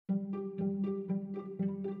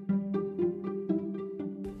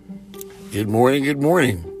Good morning.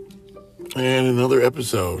 And another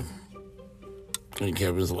episode in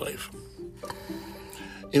Kevin's life.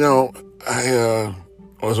 I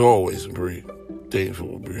was always very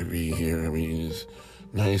thankful to be here. I mean, it's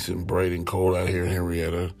nice and bright and cold out here in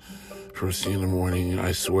Henrietta. First thing in the morning,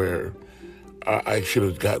 I swear, I should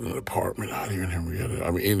have gotten an apartment out here in Henrietta.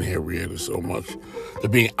 I mean, in Henrietta so much. The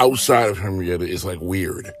being outside of Henrietta is like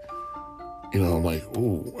weird. I'm like,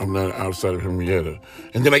 ooh, I'm not outside of Henrietta.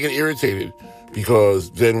 And then I get irritated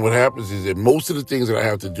because then what happens is that most of the things that I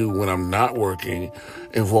have to do when I'm not working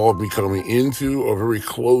involve me coming into or very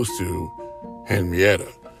close to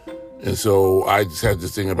Henrietta. And so I just had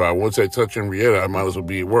this thing about once I touch Henrietta, I might as well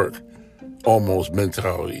be at work. Almost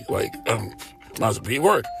mentality, like, might as well be at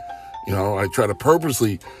work. I try to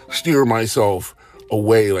purposely steer myself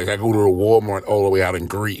away. Like I go to a Walmart all the way out in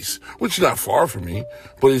Greece, which is not far from me,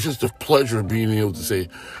 but it's just the pleasure of being able to say,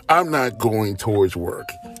 I'm not going towards work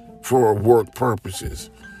for work purposes.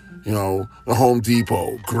 The Home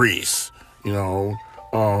Depot, Greece, a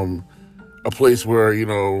place where,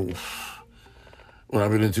 when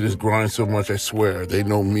I've been into this grind so much, I swear, they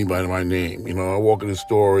know me by my name. I walk in the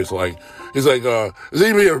store, it's like, has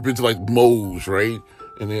anybody ever been to like Moe's, right?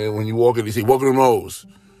 And then when you walk in, they say, welcome to Moe's.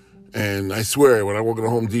 And I swear, when I walk in the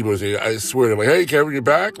Home Depot, I swear, they're like, hey, Kevin, you're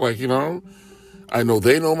back? I know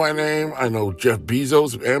they know my name. I know Jeff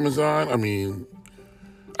Bezos of Amazon. I mean,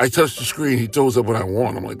 I touch the screen. He throws up what I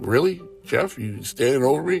want. I'm like, really? Jeff, you standing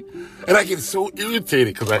over me? And I get so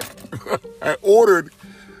irritated because I ordered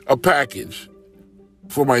a package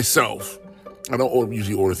for myself. I don't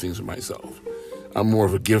usually order things for myself. I'm more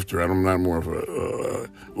of a gifter. I'm not more of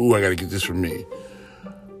I got to get this for me.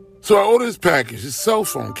 So I ordered this package, this cell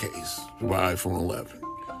phone case for my iPhone 11,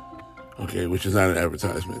 okay, which is not an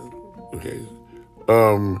advertisement, okay.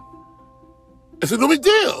 I said, no big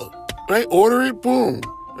deal, right? Order it, boom,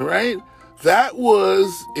 all right? That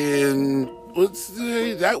was in,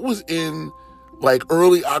 that was in like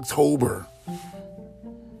early October,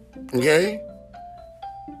 okay?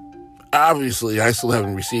 Obviously, I still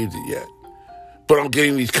haven't received it yet. But I'm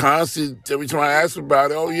getting these constant, every time I ask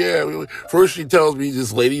about it, oh yeah. First she tells me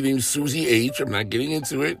this lady named Susie H. I'm not getting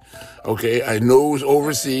into it. Okay, I know it's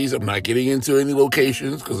overseas. I'm not getting into any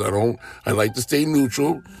locations because I like to stay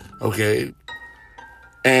neutral. Okay.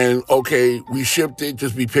 And okay, we shipped it,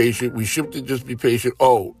 just be patient. We shipped it, just be patient.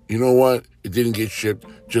 Oh, you know what? It didn't get shipped,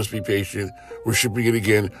 just be patient. We're shipping it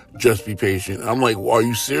again, just be patient. I'm like, well, are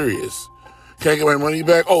you serious? Can I get my money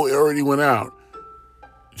back? Oh, it already went out.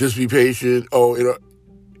 Just be patient. Oh, it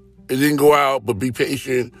didn't go out, but be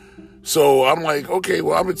patient. So I'm like, okay,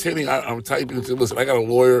 well, I'm typing and saying, listen, I got a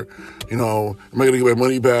lawyer, am I going to get my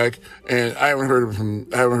money back? And I haven't heard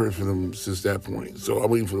from them since that point. So I'm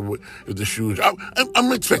waiting for the shoes.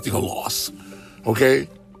 I'm expecting a loss. Okay.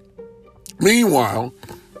 Meanwhile,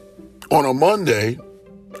 on a Monday,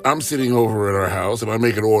 I'm sitting over at our house and I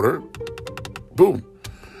make an order. Boom.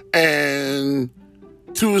 And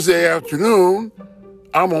Tuesday afternoon,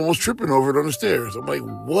 I'm almost tripping over it on the stairs. I'm like,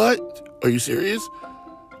 what? Are you serious?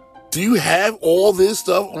 Do you have all this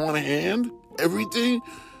stuff on hand? Everything?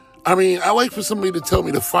 I mean, I like for somebody to tell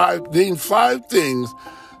me name five things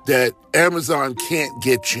that Amazon can't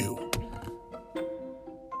get you.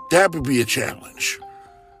 That would be a challenge.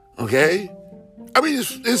 Okay? I mean,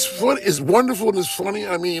 it's fun. It's wonderful and it's funny.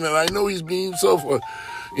 I mean, and I know he's being himself,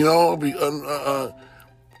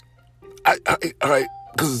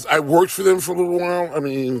 because I worked for them for a little while. I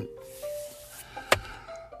mean,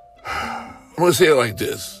 I'm going to say it like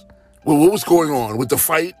this. Well, what was going on with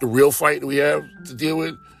the real fight that we have to deal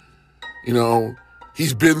with?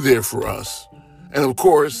 He's been there for us. And of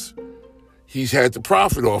course, he's had to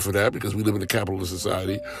profit off of that because we live in a capitalist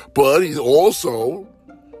society. But he's also,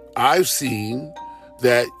 I've seen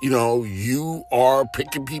that, you are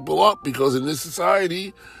picking people up because in this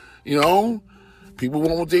society, people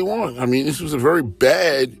want what they want. I mean, this was a very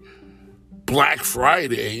bad Black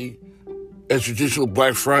Friday as traditional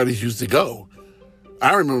Black Fridays used to go.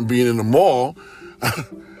 I remember being in the mall.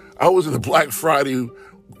 I was in a Black Friday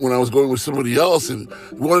when I was going with somebody else and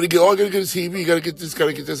wanted to get, I got to get a TV, you got to get this, got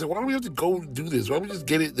to get this. Why don't we have to go do this? Why don't we just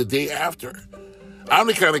get it the day after? I'm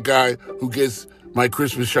the kind of guy who gets my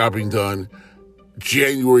Christmas shopping done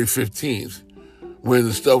January 15th when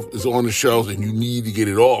the stuff is on the shelves and you need to get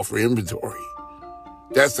it all for inventory.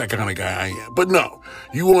 That's the kind of guy I am. But no,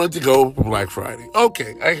 you wanted to go for Black Friday.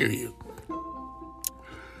 Okay, I hear you.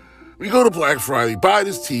 We go to Black Friday, buy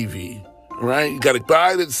this TV, all right? You got to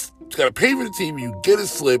buy this, you got to pay for the TV, you get a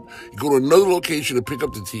slip, you go to another location to pick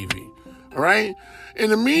up the TV, all right? In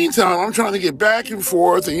the meantime, I'm trying to get back and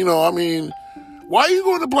forth, and, why are you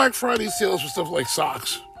going to Black Friday sales for stuff like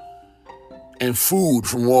socks? and food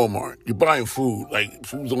from Walmart. You're buying food, like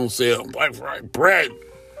food's on sale, Black Friday, bread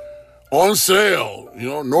on sale.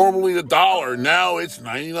 Normally $1, now it's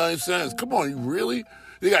 99 cents. Come on, you really?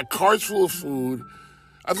 They got carts full of food.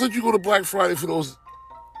 I thought you go to Black Friday for those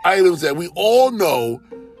items that we all know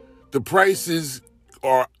the prices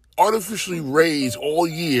are artificially raised all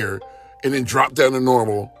year and then drop down to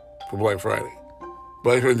normal for Black Friday.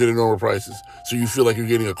 Black Friday to the normal prices. So you feel like you're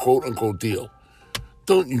getting a quote-unquote deal.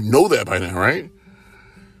 Don't you know that by now, right?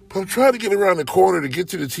 But I'm trying to get around the corner to get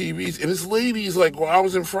to the TVs, and this lady's like, well, I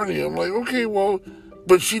was in front of you. I'm like, okay, well,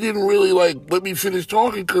 but she didn't really, let me finish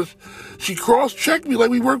talking because she cross-checked me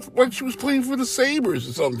like she was playing for the Sabres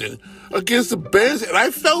or something against the Bears, and I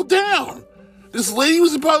fell down. This lady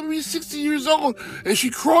was about to be 60 years old, and she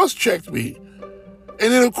cross-checked me.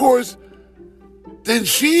 And then, of course,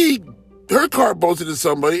 her car bumped into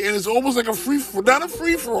somebody, and it's almost like not a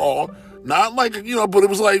free-for-all, not like, but it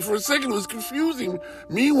was like, for a second, it was confusing.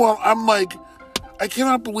 Meanwhile, I'm like, I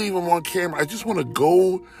cannot believe I'm on camera. I just want to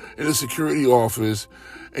go in the security office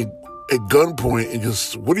and at gunpoint and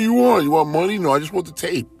just, what do you want? You want money? No, I just want the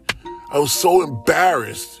tape. I was so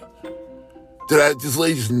embarrassed that this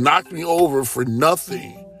lady just knocked me over for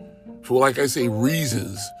nothing. For, like I say,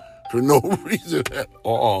 reasons. For no reason at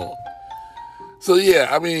all. So, yeah,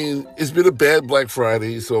 I mean, it's been a bad Black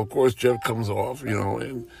Friday. So, of course, Jeff comes off,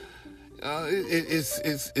 and he's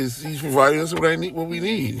providing us what we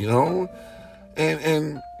need,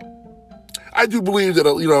 And I do believe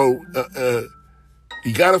that,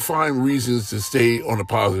 you got to find reasons to stay on the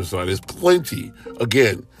positive side. There's plenty.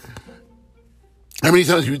 Again, how many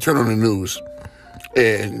times you turn on the news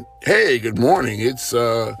and, hey, good morning. It's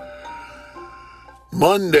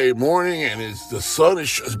Monday morning and the sun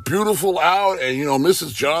is beautiful out. And,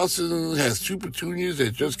 Mrs. Johnson has 2 petunias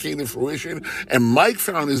that just came to fruition. And Mike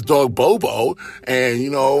found his dog Bobo.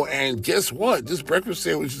 And, and guess what? This breakfast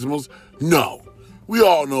sandwich is the most... No. We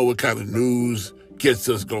all know what kind of news gets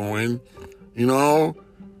us going,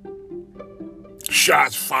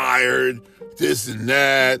 shots fired, this and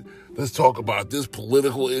that. Let's talk about this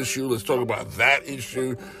political issue. Let's talk about that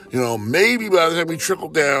issue. Maybe by the time we trickle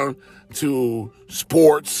down to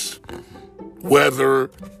sports, weather,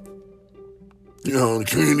 the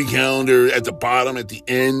community calendar at the bottom, at the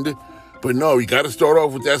end. But no, you got to start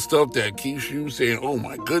off with that stuff that keeps you saying, oh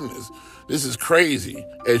my goodness, this is crazy,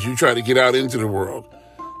 as you try to get out into the world,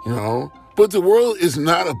 But the world is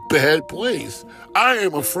not a bad place. I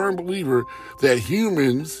am a firm believer that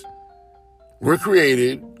humans were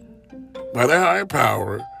created by the higher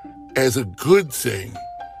power as a good thing.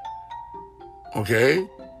 Okay?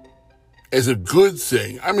 As a good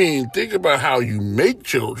thing. I mean, think about how you make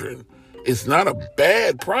children. It's not a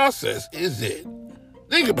bad process, is it?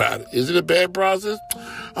 Think about it. Is it a bad process?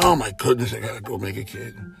 Oh my goodness, I gotta go make a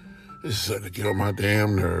kid. This is starting to get on my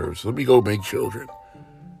damn nerves. Let me go make children.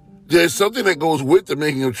 There's something that goes with the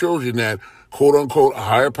making of children that, quote unquote, a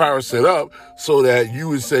higher power set up so that you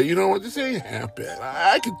would say, you know what, this ain't half bad.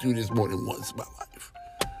 I could do this more than once in my life.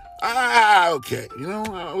 Okay.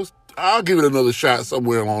 I'll give it another shot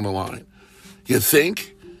somewhere along the line. You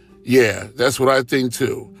think? Yeah, that's what I think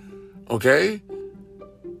too. Okay?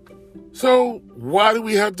 So why do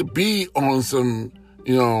we have to be on some,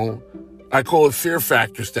 I call it fear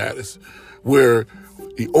factor status, where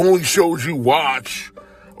the only shows you watch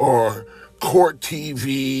are court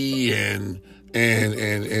TV and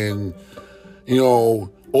I'm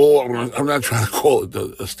not trying to call it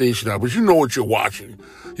a station now, but you know what you're watching.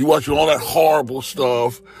 You're watching all that horrible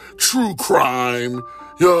stuff, true crime,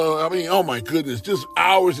 oh my goodness, just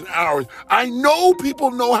hours and hours. I know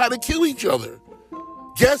people know how to kill each other.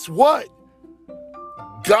 Guess what?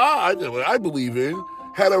 God, what I believe in,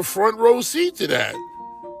 had a front row seat to that.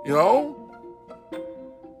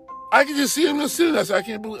 I can just see them sitting there. I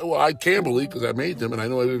can't believe, I can believe because I made them and I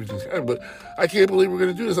know everything's happening, but I can't believe we're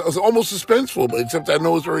going to do this. It was almost suspenseful, but except I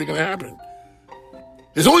know it's already going to happen.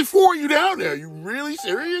 There's only 4 of you down there. Are you really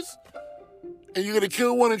serious? And you're going to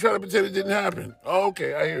kill one and try to pretend it didn't happen.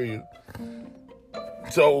 Okay, I hear you.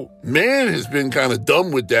 So man has been kind of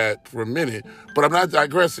dumb with that for a minute, but I'm not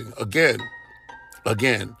digressing. Again,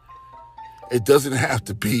 it doesn't have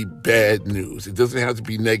to be bad news. It doesn't have to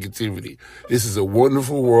be negativity. This is a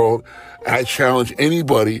wonderful world. I challenge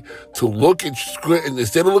anybody to look at, and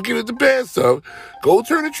instead of looking at the bad stuff, go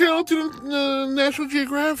turn the channel to the National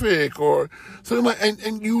Geographic or something like,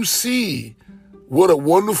 and you see what a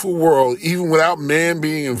wonderful world, even without man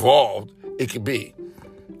being involved, it can be.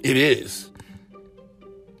 It is.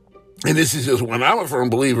 And this is just when I'm a firm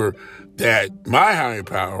believer that my higher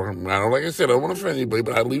power, like I said, I don't want to offend anybody,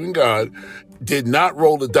 but I believe in God, did not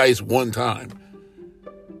roll the dice one time.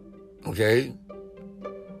 Okay?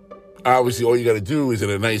 Obviously, all you got to do is in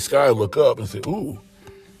a night sky look up and say, ooh,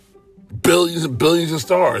 billions and billions of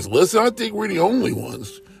stars. Listen, I think we're the only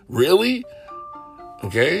ones. Really?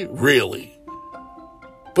 Okay? Really.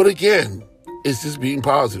 But again, it's just being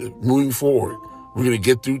positive, moving forward. We're going to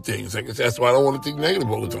get through things. Like, that's why I don't want to think negative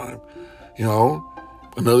all the time. You know?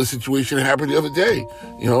 Another situation happened the other day.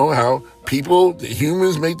 You know, how people, the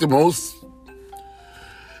humans, make the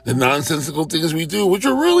nonsensical things we do, which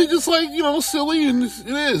are really just like, you know, silly, and it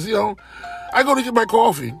is, you know. I go to get my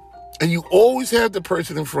coffee, and you always have the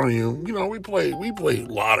person in front of you. You know, we play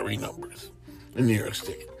lottery numbers in New York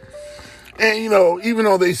State. And, you know, even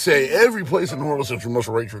though they say every place in the world says you must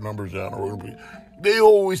write your numbers down, they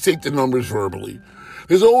always take the numbers verbally.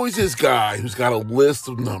 There's always this guy who's got a list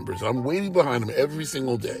of numbers. I'm waiting behind him every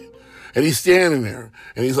single day. And he's standing there,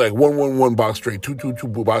 and he's like 111 box straight,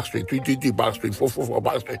 222 box straight, 333 box straight, 444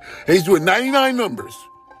 box straight. And he's doing 99 numbers,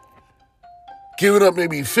 giving up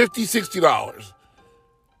maybe $50, $60.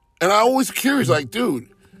 And I always curious, like, dude,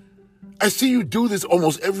 I see you do this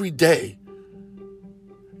almost every day.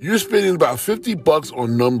 You're spending about $50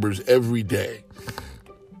 on numbers every day.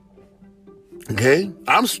 Okay?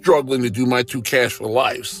 I'm struggling to do my 2 cash for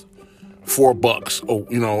lives. $4, oh,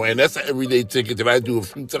 you know, and that's an everyday ticket that I do a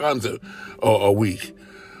few times a week.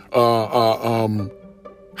 How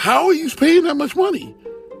are you paying that much money?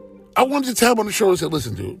 I wanted to tap on the shoulder and say,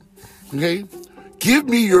 listen, dude, okay, give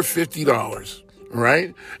me your $50, all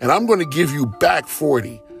right? And I'm going to give you back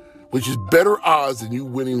 40, which is better odds than you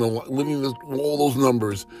winning all those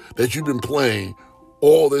numbers that you've been playing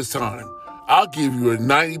all this time. I'll give you a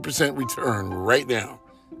 90% return right now,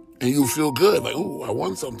 and you'll feel good. Like, ooh, I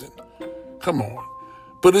won something. Come on.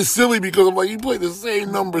 But it's silly because I'm like, you play the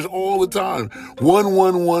same numbers all the time.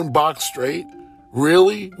 111 box straight.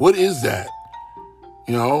 Really? What is that?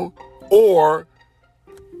 You know? Or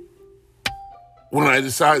when I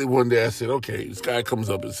decided one day, I said, okay, this guy comes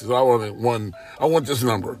up and says, I want this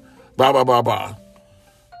number. Blah, blah, blah, blah.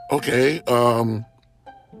 Okay.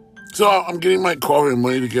 So I'm getting my coffee and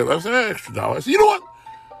money together. I said, extra dollar. I said, you know what?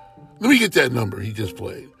 Let me get that number he just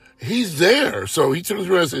played. He's there. So he turns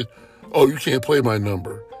around and says, oh, you can't play my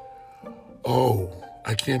number. Oh,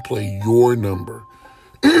 I can't play your number.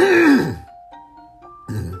 I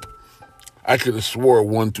could have swore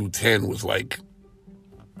 1 through 10 was like,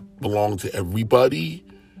 belonged to everybody.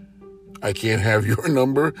 I can't have your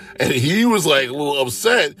number. And he was like a little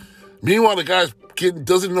upset. Meanwhile, the guy's kid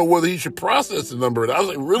doesn't know whether he should process the number. And I was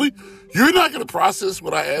like, really? You're not going to process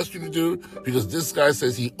what I asked you to do? Because this guy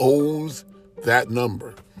says he owns that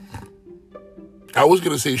number. I was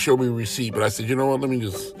going to say, show me a receipt, but I said, you know what? Let me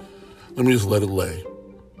just let it lay.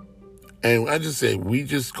 And I just say, we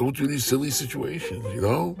just go through these silly situations, you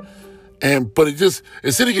know? But it just,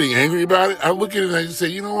 instead of getting angry about it, I look at it and I just say,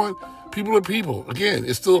 you know what? People are people. Again,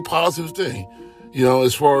 it's still a positive thing. You know,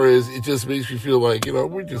 as far as it just makes you feel like, you know,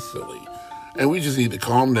 we're just silly. And we just need to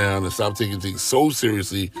calm down and stop taking things so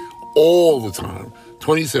seriously all the time,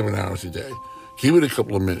 27 hours a day. Give it a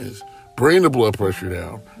couple of minutes. Bring the blood pressure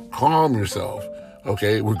down. Calm yourself.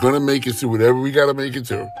 Okay? We're going to make it through whatever we got to make it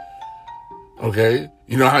through. Okay?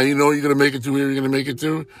 You know how you know you're going to make it through where you're going to make it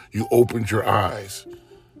through? You opened your eyes.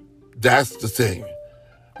 That's the thing.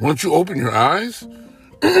 Once you open your eyes,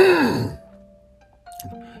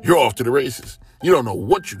 you're off to the races. You don't know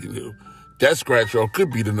what you can do. That scratch off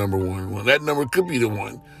could be the number one. That number could be the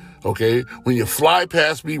one. Okay? When you fly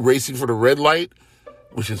past me racing for the red light,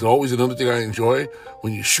 which is always another thing I enjoy,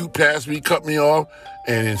 when you shoot past me, cut me off,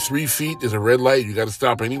 and in 3 feet there's a red light, you got to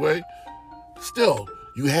stop anyway. Still,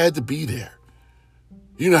 you had to be there.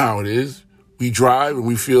 You know how it is. We drive and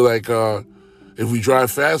we feel like if we drive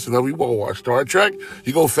fast enough, we won't watch Star Trek.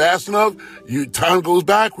 You go fast enough, your time goes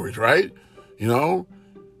backwards, right? You know?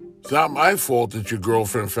 It's not my fault that your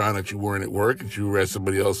girlfriend found that you weren't at work and you were at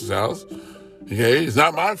somebody else's house. Okay? It's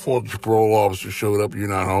not my fault that your parole officer showed up and you're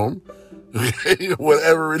not home. Okay?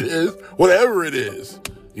 Whatever it is,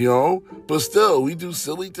 you know? But still, we do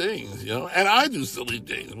silly things, you know? And I do silly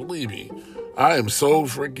things, believe me. I am so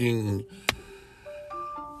freaking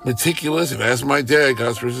meticulous, and that's my dad,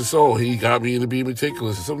 God rest his soul. He got me into being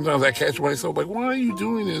meticulous. And sometimes I catch myself like, why are you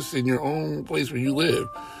doing this in your own place where you live?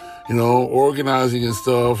 You know, organizing and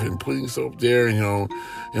stuff and putting stuff there. And, you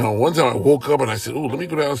know, one time I woke up and I said, oh, let me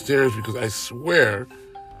go downstairs because I swear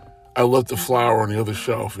I left the flour on the other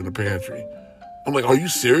shelf in the pantry. I'm like, are you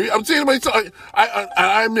serious? I'm saying to myself,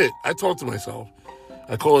 I admit, I talk to myself.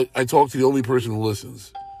 I talk to the only person who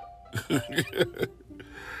listens. But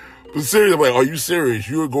seriously, I'm like, are you serious?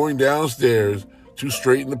 You are going downstairs to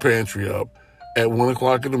straighten the pantry up at 1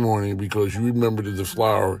 o'clock in the morning because you remembered that the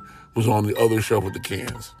flour was on the other shelf with the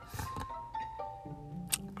cans.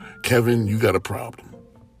 Kevin, you got a problem.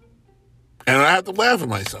 And I have to laugh at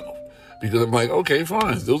myself because I'm like, okay,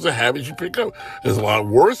 fine. Those are habits you pick up. There's a lot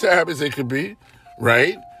worse habits they could be,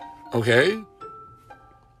 right? Okay?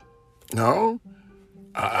 No,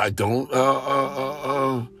 I don't,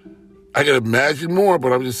 I can imagine more,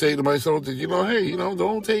 but I'm just saying to myself that, hey,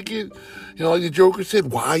 don't take it, like the Joker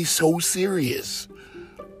said, why so serious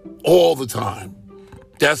all the time?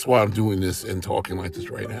 That's why I'm doing this and talking like this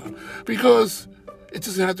right now, because it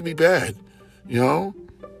doesn't have to be bad,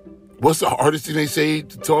 What's the hardest thing they say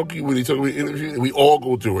to talk to you when they talk about an interview? We all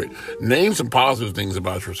go through it. Name some positive things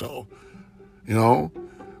about yourself, When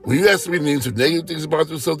you ask me to name some negative things about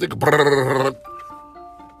yourself, they go,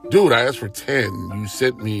 dude, I asked for 10. You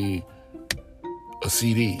sent me a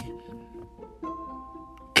CD.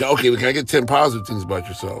 Okay, can I get 10 positive things about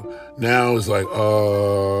yourself? Now it's like,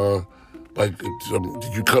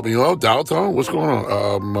 did you cut me off? Dial tone? What's going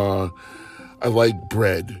on? I like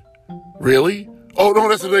bread. Really? Oh, no,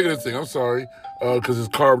 that's a negative thing. I'm sorry. Because it's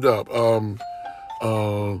carved up.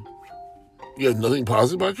 You have nothing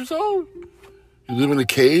positive about yourself? You live in a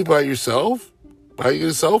cave by yourself? How you get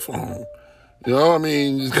a cell phone?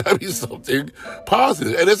 There's got to be something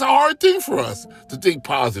positive. And it's a hard thing for us to think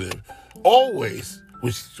positive. Always.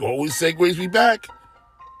 Which always segues me back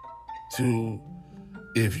to,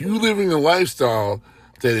 if you live in a lifestyle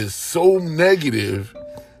that is so negative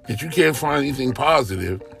that you can't find anything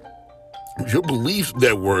positive, your belief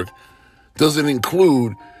network doesn't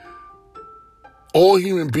include all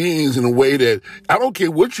human beings in a way that, I don't care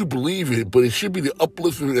what you believe in, but it should be the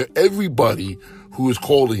upliftment of everybody who is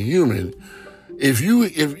called a human.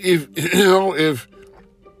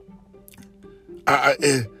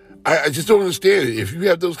 I just don't understand it. If you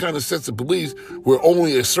have those kind of sets of beliefs where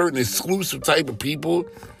only a certain exclusive type of people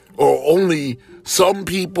or only some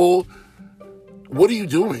people, what are you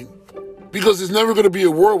doing? Because there's never going to be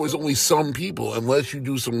a world where there's only some people unless you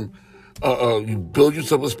do some, you build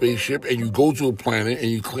yourself a spaceship and you go to a planet and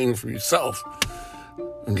you claim it for yourself.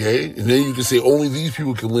 Okay? And then you can say only these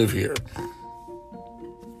people can live here.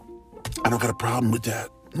 I don't got a problem with that.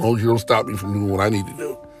 As long as you don't stop me from doing what I need to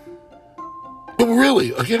do. But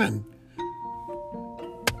really, again,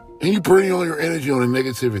 and you're burning all your energy on the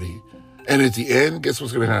negativity. And at the end, guess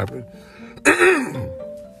what's going to happen?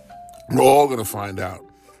 We're all going to find out.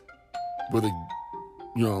 Whether,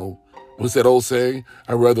 what's that old saying?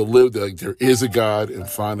 I'd rather live like there is a God and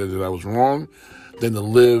find out that I was wrong than to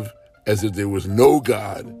live as if there was no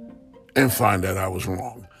God and find out I was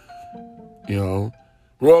wrong.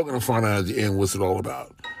 We're all going to find out at the end what's it all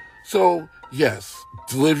about. So, yes,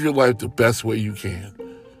 to live your life the best way you can.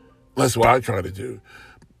 That's what I try to do.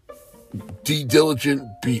 Be diligent,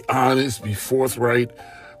 be honest, be forthright.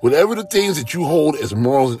 Whatever the things that you hold as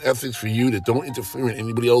morals and ethics for you that don't interfere in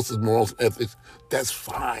anybody else's morals and ethics, that's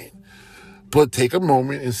fine. But take a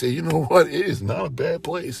moment and say, you know what? It is not a bad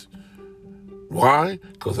place. Why?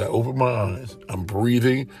 Because I opened my eyes. I'm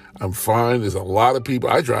breathing. I'm fine. There's a lot of people.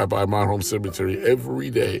 I drive by Mount Home Cemetery every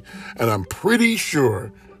day, and I'm pretty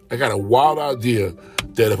sure I got a wild idea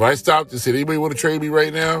that if I stopped and said, anybody want to trade me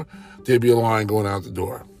right now, there'd be a line going out the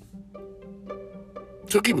door.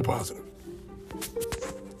 So keep it positive.